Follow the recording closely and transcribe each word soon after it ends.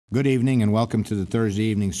Good evening and welcome to the Thursday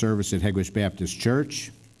evening service at Hegewisch Baptist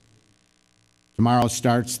Church. Tomorrow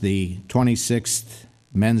starts the 26th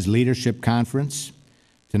Men's Leadership Conference.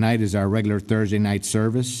 Tonight is our regular Thursday night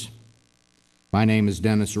service. My name is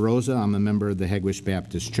Dennis Roza. I'm a member of the Hegewisch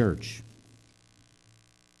Baptist Church.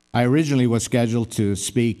 I originally was scheduled to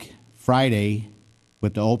speak Friday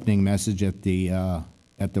with the opening message at the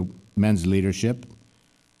Men's Leadership.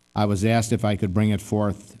 I was asked if I could bring it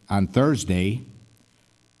forth on Thursday.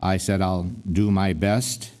 I said, I'll do my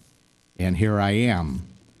best, and here I am.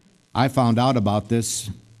 I found out about this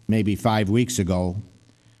maybe 5 weeks ago,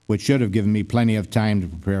 which should have given me plenty of time to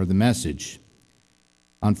prepare the message.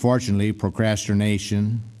 Unfortunately,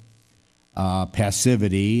 procrastination,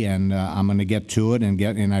 passivity, and I'm going to get to it,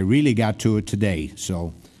 and I really got to it today.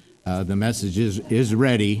 So the message is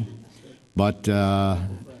ready, but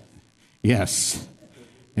yes.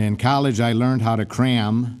 In college, I learned how to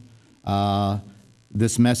cram.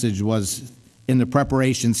 This message was in the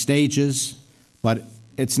preparation stages, but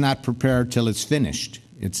it's not prepared till it's finished.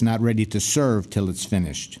 It's not ready to serve till it's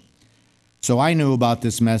finished. So I knew about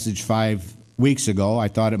this message 5 weeks ago. I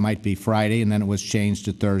thought it might be Friday, and then it was changed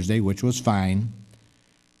to Thursday, which was fine.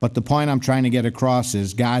 But the point I'm trying to get across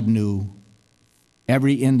is God knew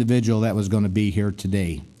every individual that was going to be here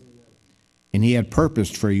today. And He had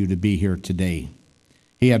purposed for you to be here today.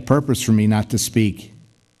 He had purpose for me not to speak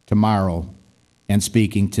tomorrow and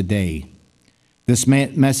speaking today. This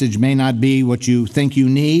message may not be what you think you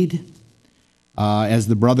need. As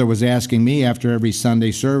the brother was asking me after every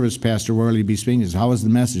Sunday service, Pastor Worley be speaking, he says, how was the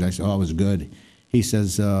message? I said, oh, it was good. He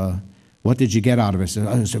says, what did you get out of it? I said,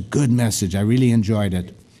 oh, it was a good message. I really enjoyed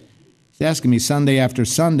it. He's asking me Sunday after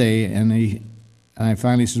Sunday, and I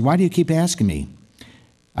finally says, why do you keep asking me?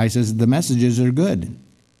 I says, the messages are good.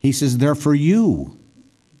 He says, they're for you.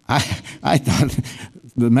 I thought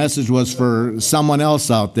the message was for someone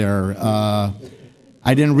else out there. I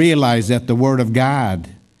didn't realize that the Word of God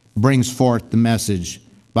brings forth the message.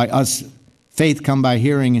 By us, faith come by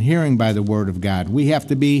hearing, and hearing by the Word of God. We have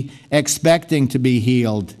to be expecting to be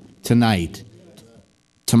healed tonight,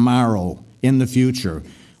 tomorrow, in the future.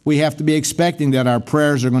 We have to be expecting that our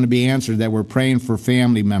prayers are going to be answered, that we're praying for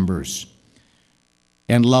family members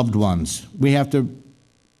and loved ones. We have to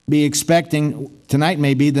be expecting, tonight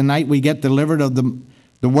may be the night we get delivered of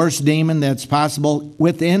the worst demon that's possible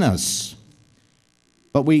within us.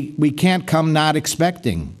 But we can't come not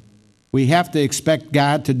expecting. We have to expect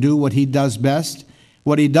God to do what He does best.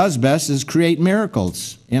 What He does best is create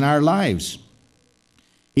miracles in our lives.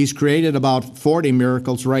 He's created about 40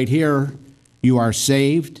 miracles right here. You are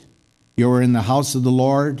saved. You're in the house of the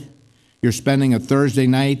Lord. You're spending a Thursday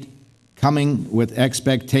night coming with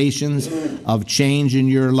expectations of change in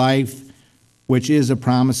your life, which is a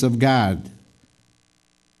promise of God.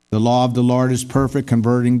 The law of the Lord is perfect,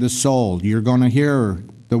 converting the soul. You're going to hear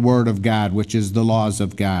the Word of God, which is the laws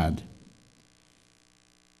of God.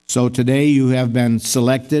 So today you have been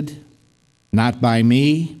selected, not by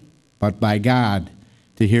me, but by God,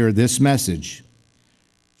 to hear this message.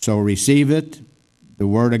 So receive it. The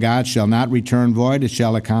Word of God shall not return void. It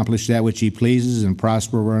shall accomplish that which He pleases and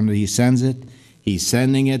prosper wherever He sends it. He's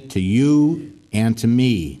sending it to you and to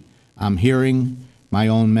me. I'm hearing my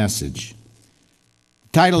own message.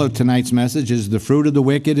 The title of tonight's message is The Fruit of the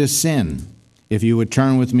Wicked is Sin. If you would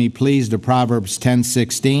turn with me, please, to Proverbs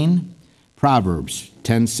 10:16. Proverbs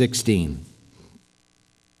 10:16.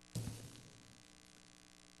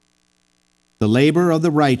 The labor of the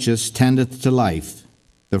righteous tendeth to life,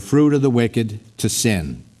 the fruit of the wicked to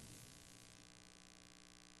sin.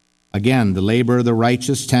 Again, the labor of the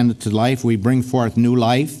righteous tendeth to life. We bring forth new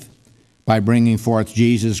life by bringing forth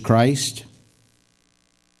Jesus Christ.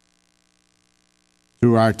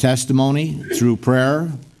 Through our testimony, through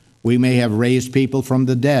prayer, we may have raised people from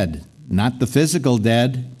the dead, not the physical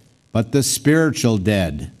dead, but the spiritual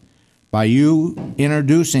dead. By you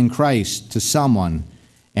introducing Christ to someone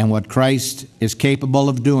and what Christ is capable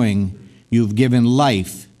of doing, you've given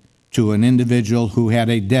life to an individual who had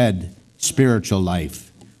a dead spiritual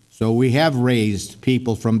life. So we have raised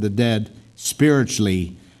people from the dead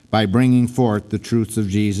spiritually by bringing forth the truths of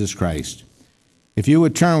Jesus Christ. If you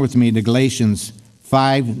would turn with me to Galatians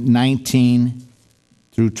 5:19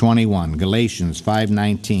 through 21. Galatians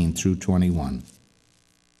 5:19 through 21.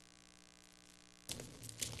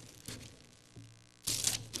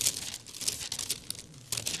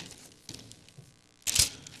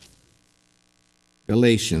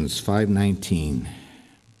 Galatians 5:19.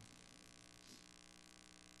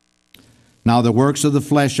 Now the works of the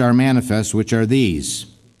flesh are manifest, which are these: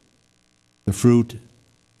 the fruit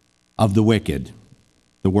of the wicked.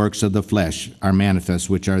 The works of the flesh are manifest,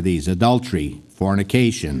 which are these: adultery,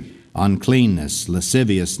 fornication, uncleanness,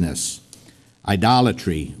 lasciviousness,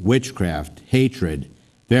 idolatry, witchcraft, hatred,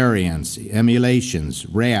 variance, emulations,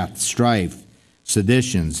 wrath, strife,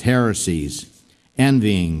 seditions, heresies,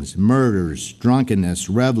 envyings, murders, drunkenness,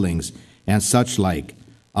 revelings, and such like,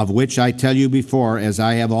 of which I tell you before, as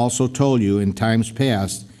I have also told you in times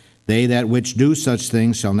past, they that which do such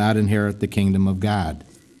things shall not inherit the kingdom of God.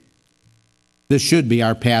 This should be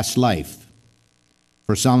our past life.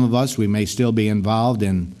 For some of us, we may still be involved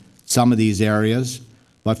in some of these areas,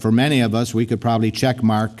 but for many of us, we could probably check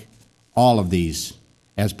mark all of these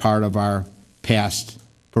as part of our past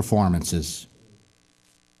performances.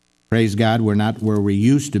 Praise God, we're not where we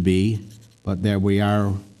used to be, but there we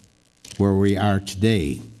are where we are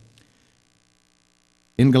today.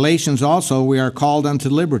 In Galatians also, we are called unto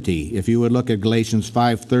liberty. If you would look at Galatians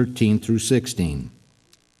 5:13 through 16.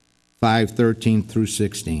 5:13 through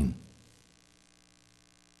 16.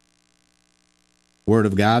 Word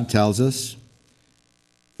of God tells us,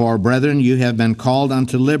 For, brethren, you have been called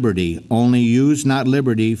unto liberty, only use not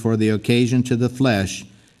liberty for the occasion to the flesh,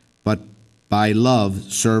 but by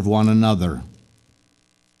love serve one another.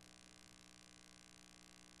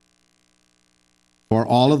 For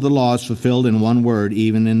all of the law is fulfilled in one word,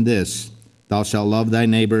 even in this, thou shalt love thy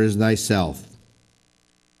neighbor as thyself.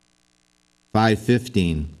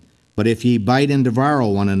 5:15. But if ye bite and devour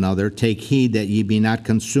one another, take heed that ye be not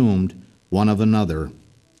consumed one of another.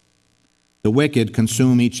 The wicked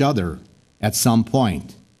consume each other at some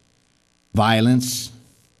point. Violence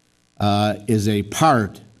is a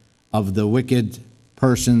part of the wicked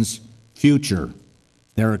person's future.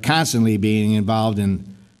 They're constantly being involved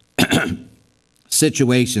in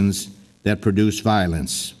situations that produce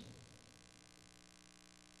violence.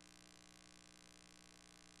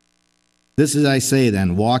 This is I say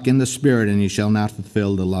then, walk in the Spirit, and ye shall not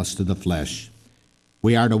fulfill the lust of the flesh.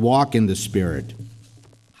 We are to walk in the Spirit.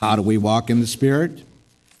 How do we walk in the Spirit?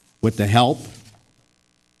 With the help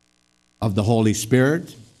of the Holy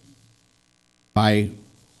Spirit, by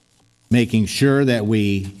making sure that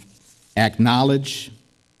we acknowledge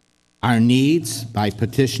our needs, by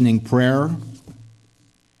petitioning prayer,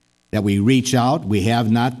 that we reach out. We have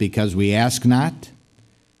not because we ask not.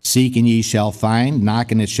 Seek and ye shall find.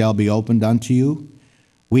 Knock and it shall be opened unto you.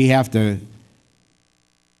 We have to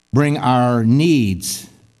bring our needs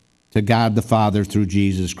to God the Father through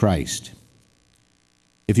Jesus Christ.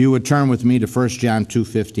 If you would turn with me to 1 John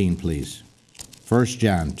 2:15, please. 1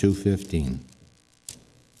 John 2:15.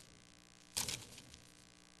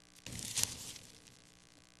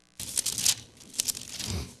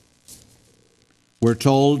 We're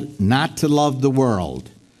told not to love the world.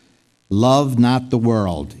 Love not the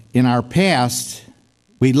world. In our past,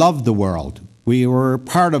 we loved the world. We were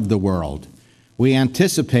part of the world. We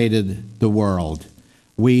anticipated the world.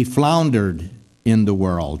 We floundered in the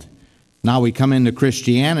world. Now we come into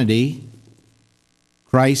Christianity.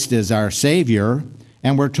 Christ is our Savior,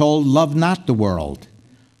 and we're told, love not the world.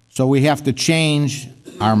 So we have to change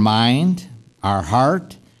our mind, our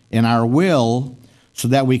heart, and our will so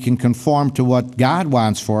that we can conform to what God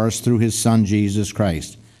wants for us through His Son, Jesus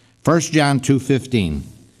Christ. 1 John 2:15.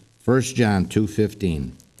 1 John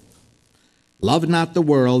 2:15. Love not the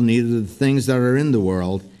world, neither the things that are in the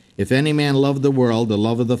world. If any man love the world, the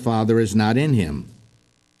love of the Father is not in him.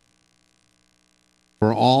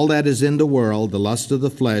 For all that is in the world, the lust of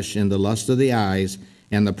the flesh, and the lust of the eyes,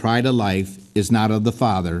 and the pride of life, is not of the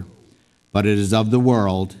Father, but it is of the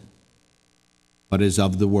world,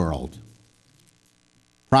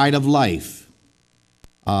 Pride of life.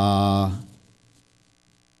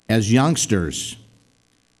 As youngsters,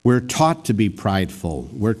 we're taught to be prideful.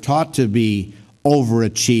 We're taught to be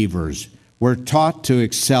overachievers. We're taught to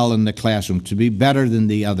excel in the classroom, to be better than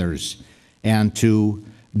the others, and to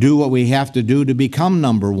do what we have to do to become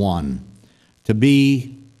number one, to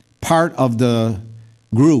be part of the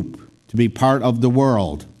group, to be part of the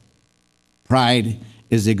world. Pride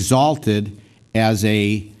is exalted as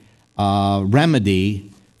a remedy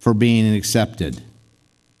for being accepted.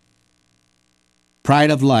 Pride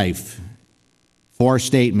of life, 4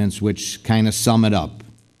 statements which kind of sum it up.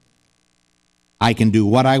 I can do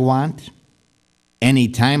what I want,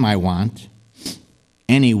 anytime I want,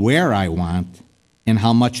 anywhere I want, and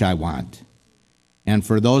how much I want. And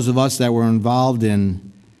for those of us that were involved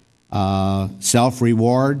in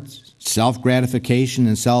self-reward, self-gratification,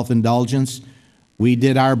 and self-indulgence, we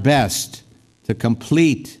did our best to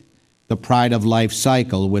complete the pride of life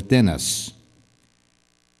cycle within us.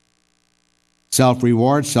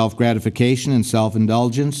 Self-reward, self-gratification, and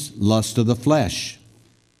self-indulgence, lust of the flesh.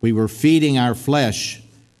 We were feeding our flesh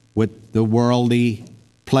with the worldly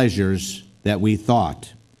pleasures that we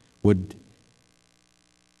thought would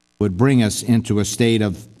would bring us into a state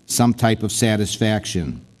of some type of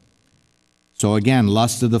satisfaction. So again,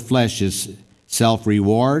 lust of the flesh is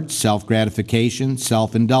self-reward, self-gratification,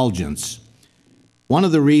 self-indulgence. One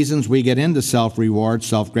of the reasons we get into self-reward,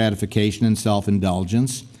 self-gratification, and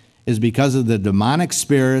self-indulgence is because of the demonic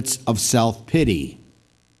spirits of self-pity.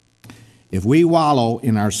 If we wallow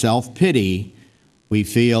in our self-pity, we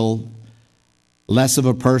feel less of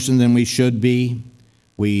a person than we should be.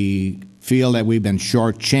 We feel that we've been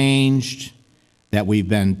shortchanged, that we've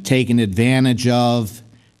been taken advantage of,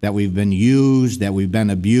 that we've been used, that we've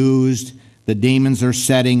been abused. The demons are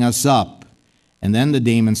setting us up. And then the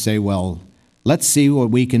demons say, well, let's see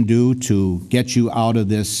what we can do to get you out of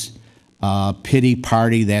this pity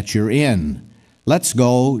party that you're in. Let's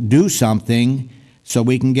go do something so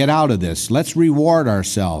we can get out of this. Let's reward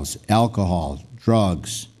ourselves. Alcohol,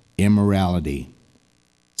 drugs, immorality,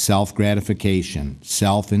 self-gratification,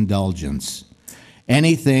 self-indulgence.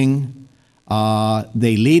 Anything,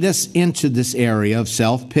 they lead us into this area of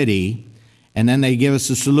self-pity, and then they give us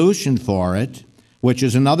a solution for it, which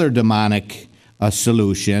is another demonic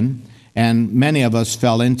solution, and many of us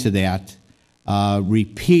fell into that,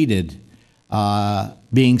 repeated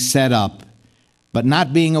being set up, but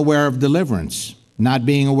not being aware of deliverance, not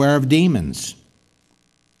being aware of demons.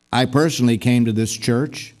 I personally came to this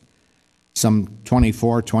church some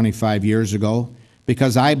 24, 25 years ago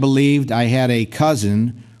because I believed I had a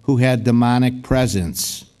cousin who had demonic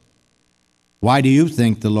presence. Why do you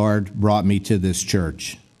think the Lord brought me to this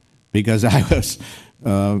church? Because I was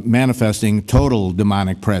manifesting total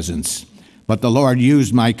demonic presence. But the Lord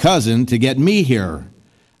used my cousin to get me here,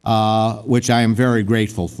 which I am very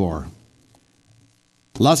grateful for.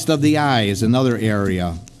 Lust of the eye is another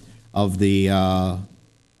area of the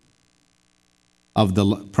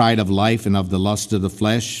pride of life and of the lust of the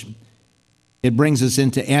flesh. It brings us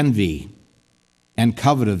into envy and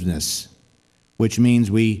covetousness, which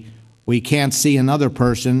means we can't see another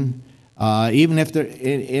person, even if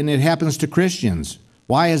and it happens to Christians.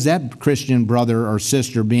 Why is that Christian brother or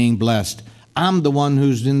sister being blessed? I'm the one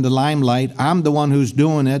who's in the limelight. I'm the one who's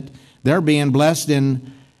doing it. They're being blessed,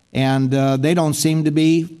 and they don't seem to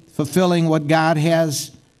be fulfilling what God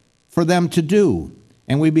has for them to do.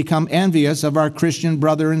 And we become envious of our Christian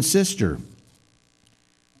brother and sister.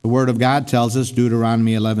 The Word of God tells us,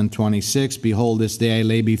 Deuteronomy 11:26, behold, this day I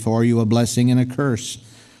lay before you a blessing and a curse.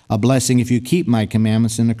 A blessing if you keep my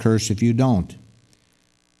commandments, and a curse if you don't.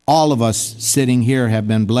 All of us sitting here have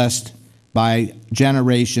been blessed by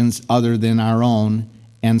generations other than our own,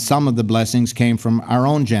 and some of the blessings came from our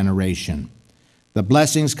own generation. The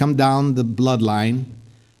blessings come down the bloodline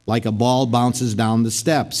like a ball bounces down the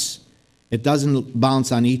steps. It doesn't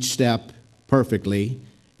bounce on each step perfectly.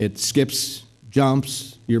 It skips,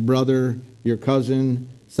 jumps. Your brother, your cousin,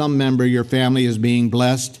 some member of your family is being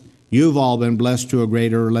blessed. You've all been blessed to a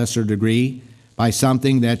greater or lesser degree by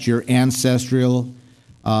something that your ancestry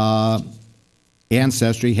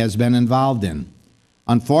has been involved in.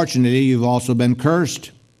 Unfortunately, you've also been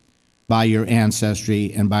cursed by your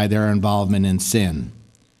ancestry and by their involvement in sin.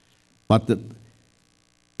 But the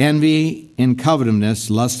envy and covetousness,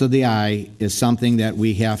 lust of the eye, is something that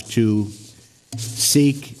we have to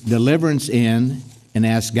seek deliverance in and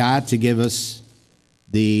ask God to give us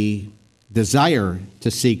the desire to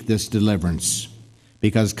seek this deliverance.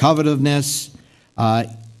 Because covetousness,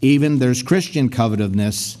 even there's Christian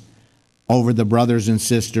covetousness over the brothers and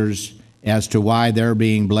sisters as to why they're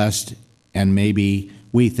being blessed and maybe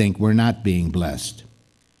we think we're not being blessed.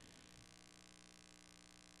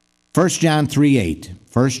 1 John 3:8.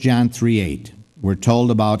 1 John 3:8. We're told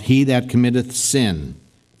about he that committeth sin.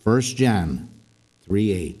 1 John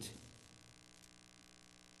 3:8.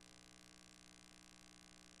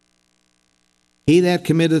 He that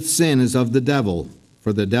committeth sin is of the devil,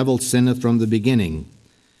 for the devil sinneth from the beginning.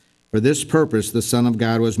 For this purpose the Son of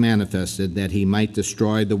God was manifested, that he might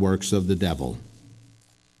destroy the works of the devil.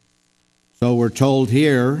 So we're told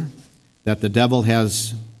here that the devil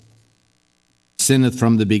has sinneth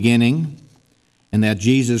from the beginning, and that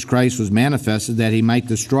Jesus Christ was manifested that he might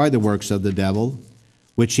destroy the works of the devil,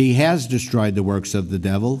 which he has destroyed the works of the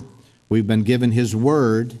devil. We've been given his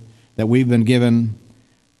word, that we've been given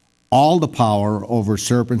all the power over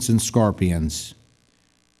serpents and scorpions.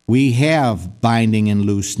 We have binding and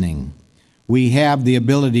loosening. We have the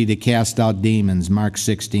ability to cast out demons, Mark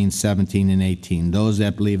 16, 17, and 18. Those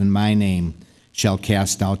that believe in my name shall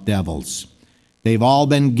cast out devils. They've all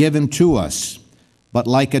been given to us. But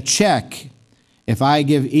like a check, if I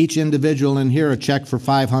give each individual in here a check for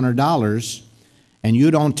 $500 and you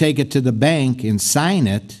don't take it to the bank and sign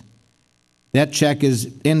it, that check is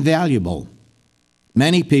invaluable.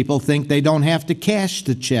 Many people think they don't have to cash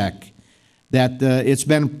the check, that it's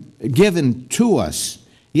been given to us.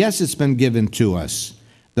 Yes, it's been given to us.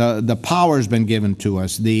 The power's been given to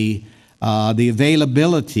us. The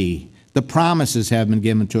availability, the promises have been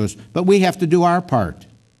given to us. But we have to do our part.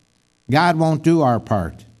 God won't do our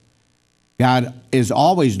part. God is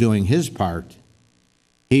always doing his part.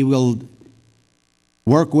 He will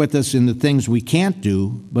work with us in the things we can't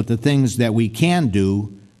do, but the things that we can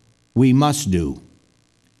do, we must do.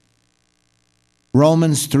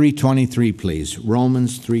 Romans 3:23, please.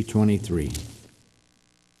 Romans 3:23.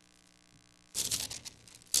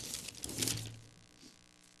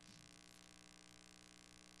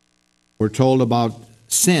 We're told about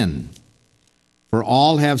sin. For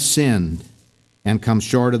all have sinned and come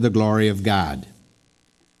short of the glory of God.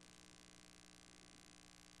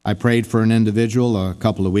 I prayed for an individual a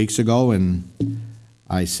couple of weeks ago, and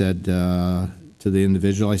I said to the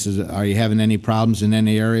individual, I says, "Are you having any problems in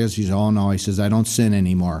any areas?" He says, "Oh, no." He says, "I don't sin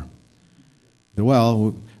anymore." I said,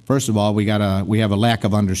 well, first of all, we have a lack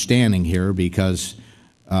of understanding here, because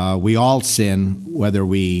we all sin, whether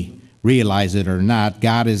we realize it or not.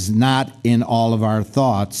 God is not in all of our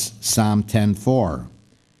thoughts, Psalm 10:4.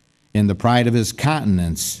 In the pride of his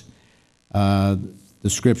countenance, the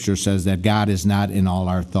scripture says that God is not in all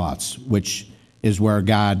our thoughts, which is where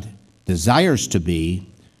God desires to be.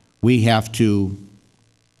 We have to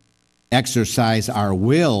exercise our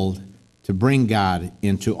will to bring God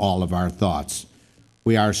into all of our thoughts.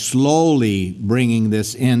 We are slowly bringing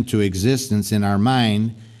this into existence in our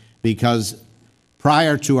mind, because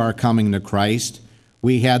prior to our coming to Christ,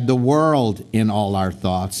 we had the world in all our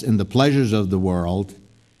thoughts and the pleasures of the world.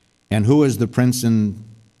 And who is the prince and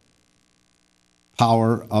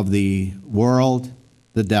power of the world?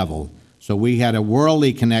 The devil. So we had a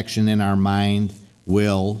worldly connection in our mind,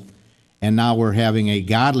 will, and now we're having a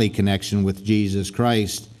godly connection with Jesus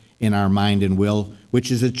Christ in our mind and will,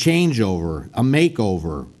 which is a changeover, a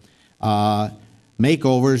makeover.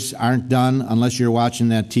 Makeovers aren't done unless you're watching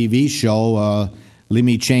that TV show, Let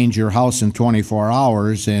Me Change Your House in 24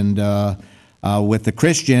 Hours. And with the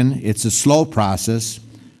Christian, it's a slow process,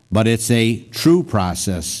 but it's a true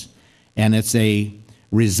process, and it's a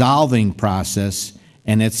resolving process,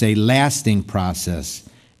 and it's a lasting process,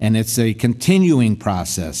 and it's a continuing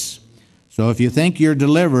process. So if you think you're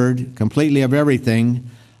delivered completely of everything,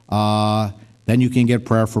 then you can get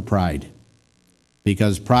prayer for pride,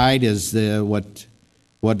 because pride is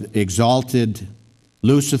what exalted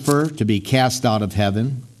Lucifer to be cast out of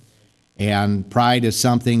heaven. And pride is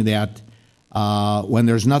something that when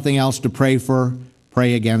there's nothing else to pray for,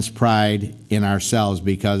 pray against pride in ourselves,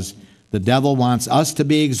 because the devil wants us to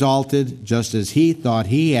be exalted just as he thought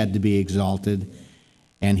he had to be exalted.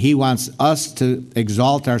 And he wants us to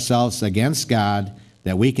exalt ourselves against God,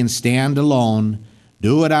 that we can stand alone,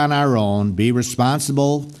 do it on our own, be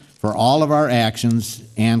responsible for all of our actions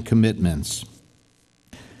and commitments.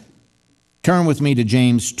 Turn with me to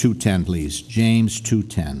James 2:10, please. James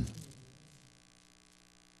 2:10.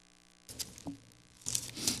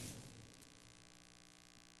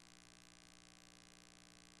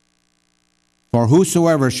 For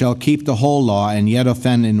whosoever shall keep the whole law and yet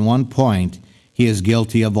offend in one point, he is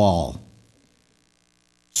guilty of all.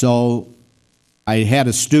 So I had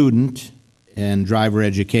a student in driver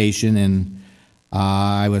education, and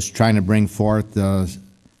I was trying to bring forth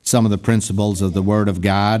some of the principles of the Word of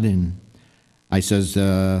God, and I says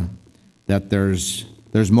that there's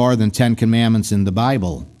more than 10 commandments in the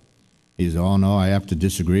Bible. He says, "Oh no, I have to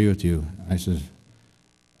disagree with you." I says,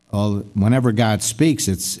 "Well, whenever God speaks,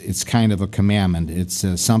 it's kind of a commandment. It's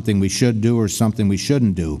something we should do or something we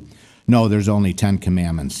shouldn't do." "No, there's only 10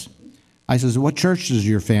 commandments." I says, "What church does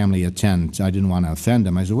your family attend?" I didn't want to offend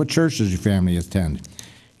him. I said, "What church does your family attend?"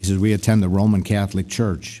 He says, "We attend the Roman Catholic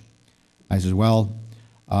Church." I says, "Well,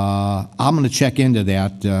 I'm going to check into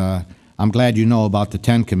that. I'm glad you know about the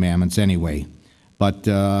 10 commandments anyway." But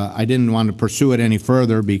I didn't want to pursue it any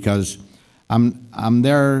further, because I'm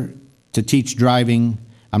there to teach driving.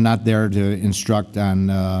 I'm not there to instruct on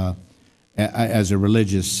as a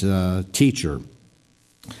religious teacher.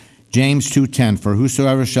 James 2:10, for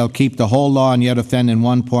whosoever shall keep the whole law and yet offend in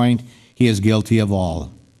one point, he is guilty of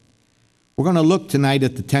all. We're going to look tonight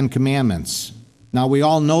at the 10 commandments. Now, we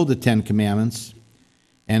all know the 10 commandments,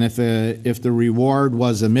 and if the reward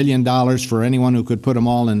was $1 million for anyone who could put them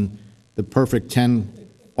all in the perfect 10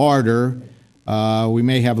 order, we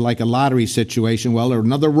may have like a lottery situation. Well, or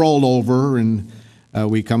another rollover, and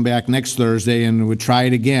we come back next Thursday and we try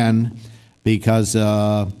it again, because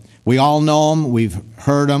we all know them, we've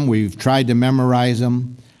heard them, we've tried to memorize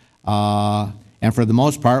them, and for the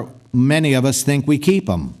most part, many of us think we keep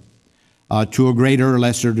them. to a greater or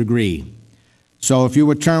lesser degree. So if you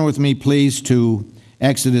would turn with me, please, to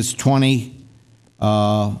Exodus 20,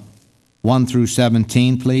 1 through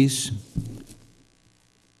 17, please.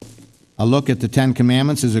 A look at the Ten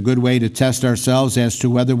Commandments is a good way to test ourselves as to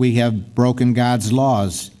whether we have broken God's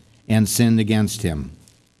laws and sinned against Him.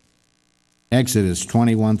 Exodus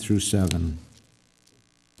 21 through 7.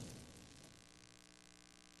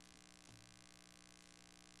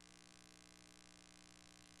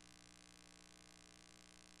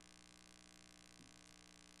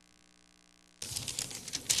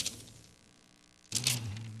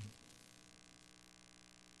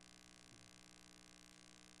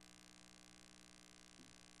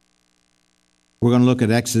 We're going to look at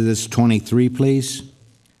Exodus 23, please.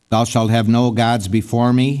 Thou shalt have no gods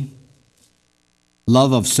before me.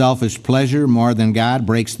 Love of selfish pleasure more than God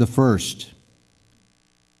breaks the first.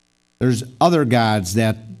 There's other gods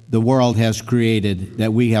that the world has created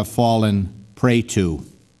that we have fallen prey to.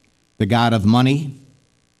 The god of money,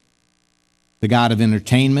 the god of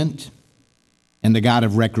entertainment, and the god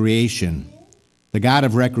of recreation. The god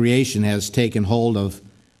of recreation has taken hold of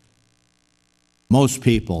most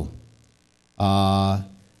people.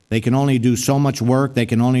 They can only do so much work. They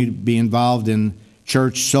can only be involved in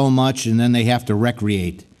church so much, and then they have to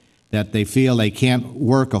recreate. That they feel they can't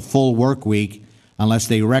work a full work week unless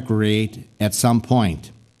they recreate at some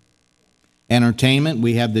point. Entertainment,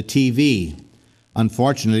 we have the TV.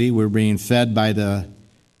 Unfortunately, we're being fed by the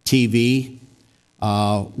TV,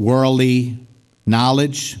 worldly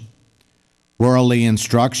knowledge, worldly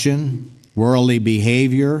instruction, worldly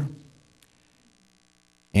behavior,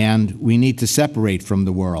 and we need to separate from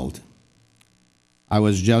the world. I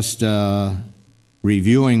was just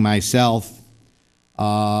reviewing myself.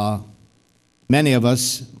 Many of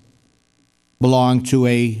us belong to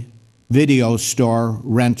a video store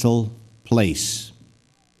rental place.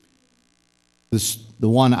 The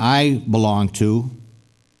one I belong to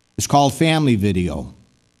is called Family Video.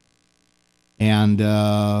 And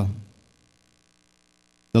the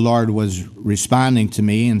Lord was responding to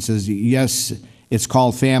me and says, yes, it's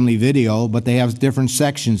called Family Video, but they have different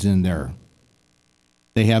sections in there.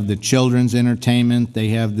 They have the children's entertainment, they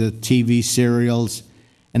have the TV serials,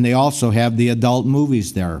 and they also have the adult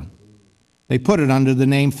movies there. They put it under the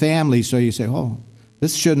name family, so you say, oh,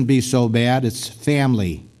 this shouldn't be so bad. It's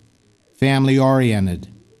family, family-oriented.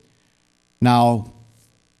 Now,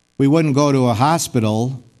 we wouldn't go to a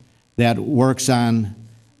hospital that works on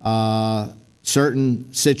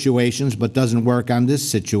certain situations but doesn't work on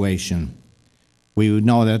this situation. We would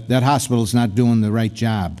know that that hospital is not doing the right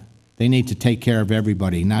job. They need to take care of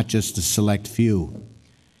everybody, not just a select few.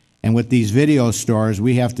 And with these video stores,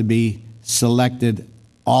 we have to be selected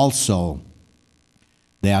also.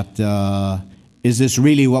 That is this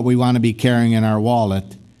really what we want to be carrying in our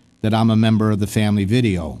wallet, that I'm a member of the Family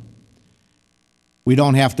Video? We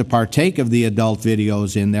don't have to partake of the adult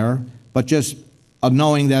videos in there, but just of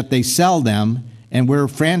knowing that they sell them and we're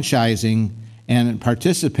franchising and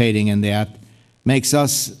participating in that makes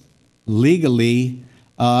us legally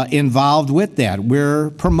involved with that. We're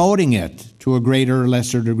promoting it to a greater or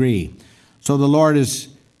lesser degree. So the Lord is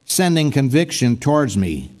sending conviction towards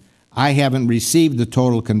me. I haven't received the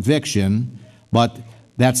total conviction, but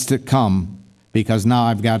that's to come, because now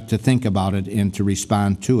I've got to think about it and to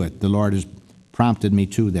respond to it. The Lord has prompted me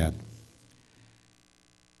to that.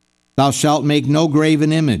 Thou shalt make no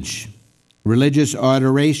graven image. Religious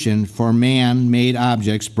adoration for man-made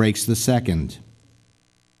objects breaks the second.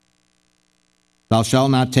 Thou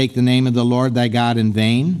shalt not take the name of the Lord thy God in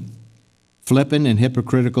vain. Flippant and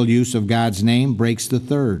hypocritical use of God's name breaks the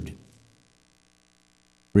third.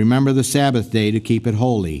 Remember the Sabbath day to keep it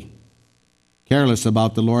holy. Careless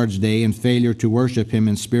about the Lord's day and failure to worship Him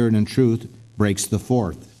in spirit and truth breaks the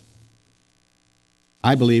fourth.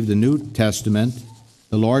 I believe the New Testament,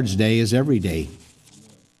 the Lord's day is every day.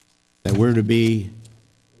 That we're to be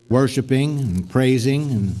worshiping and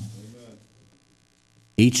praising and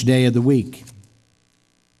each day of the week.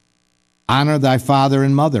 Honor thy father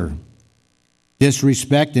and mother.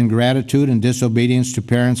 Disrespect, ingratitude, and disobedience to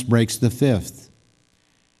parents breaks the fifth.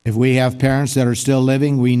 If we have parents that are still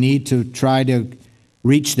living, we need to try to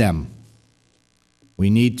reach them. We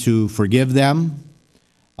need to forgive them.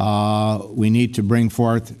 We need to bring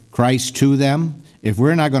forth Christ to them. If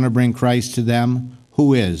we're not going to bring Christ to them,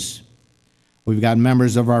 who is? We've got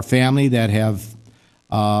members of our family that have,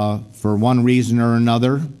 for one reason or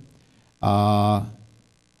another,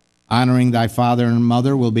 honoring thy father and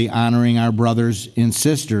mother will be honoring our brothers and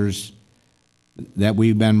sisters that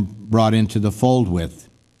we've been brought into the fold with.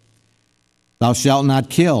 Thou shalt not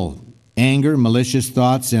kill. Anger, malicious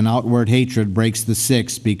thoughts, and outward hatred breaks the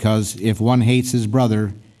sixth, because if one hates his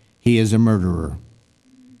brother, he is a murderer.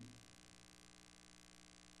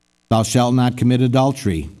 Thou shalt not commit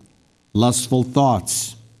adultery. Lustful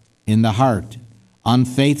thoughts in the heart,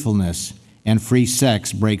 unfaithfulness, and free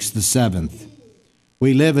sex breaks the seventh.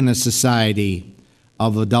 We live in a society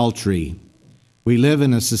of adultery. We live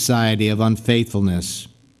in a society of unfaithfulness,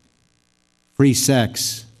 free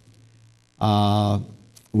sex.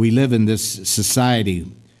 We live in this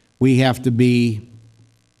society. We have to be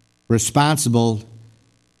responsible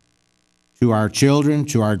to our children,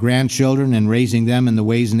 to our grandchildren, and raising them in the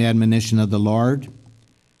ways and admonition of the Lord,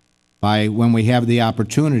 by when we have the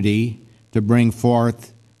opportunity to bring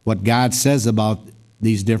forth what God says about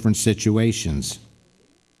these different situations.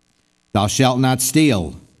 Thou shalt not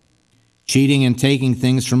steal. Cheating and taking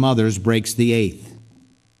things from others breaks the eighth.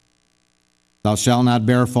 Thou shalt not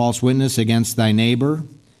bear false witness against thy neighbor.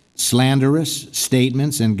 Slanderous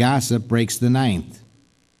statements and gossip breaks the ninth.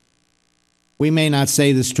 We may not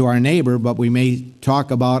say this to our neighbor, but we may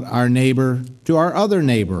talk about our neighbor to our other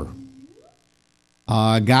neighbor.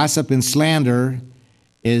 Gossip and slander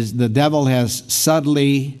is the devil has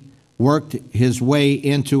subtly worked his way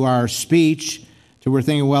into our speech to we're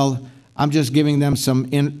thinking, well, I'm just giving them some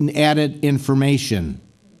added information.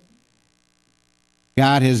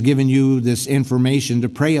 God has given you this information to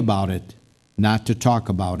pray about it, not to talk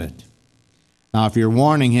about it. Now, if you're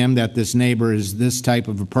warning him that this neighbor is this type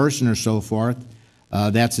of a person or so forth,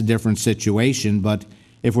 that's a different situation. But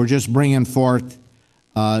if we're just bringing forth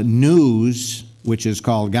news, which is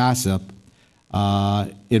called gossip,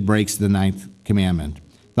 it breaks the ninth commandment.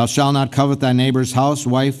 Thou shalt not covet thy neighbor's house,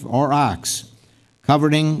 wife, or ox.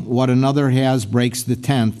 Coveting what another has breaks the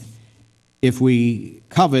tenth. If we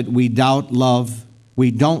covet, we don't love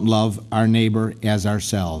our neighbor as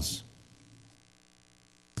ourselves.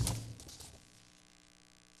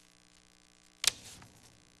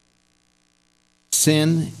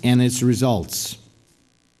 Sin and its results.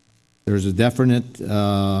 There's a definite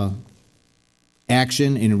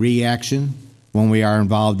action and reaction when we are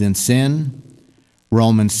involved in sin.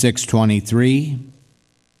 Romans 6:23.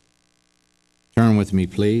 Turn with me,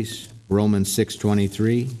 please. Romans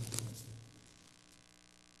 6:23.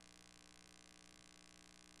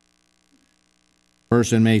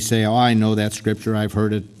 Person may say, oh, I know that scripture. I've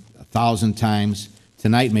heard it 1,000 times.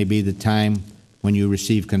 Tonight may be the time when you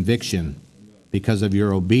receive conviction because of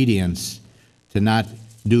your obedience to not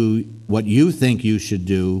do what you think you should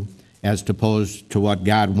do as opposed to what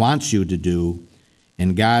God wants you to do.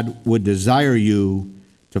 And God would desire you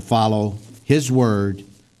to follow his word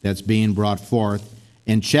that's being brought forth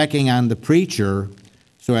and checking on the preacher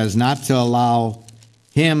so as not to allow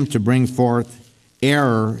him to bring forth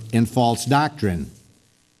error and false doctrine.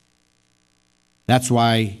 That's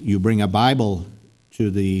why you bring a Bible to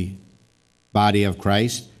the body of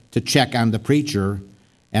Christ, to check on the preacher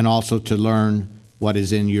and also to learn what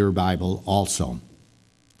is in your Bible also.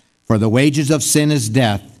 For the wages of sin is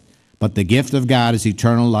death, but the gift of God is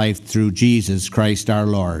eternal life through Jesus Christ our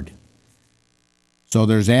Lord. So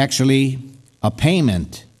there's actually a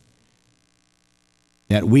payment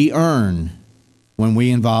that we earn when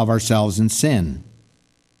we involve ourselves in sin.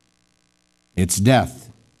 It's death.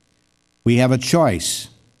 We have a choice.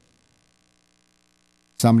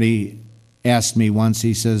 Somebody asked me once,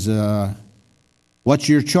 he says, what's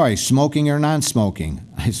your choice, smoking or non-smoking?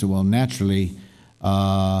 I said, well, naturally,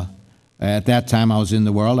 at that time I was in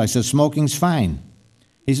the world. I said, smoking's fine.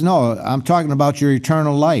 He said, no, I'm talking about your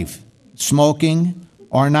eternal life, smoking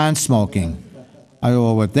or non-smoking. I go,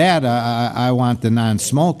 well, with that, I want the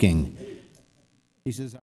non-smoking. He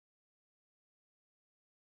says,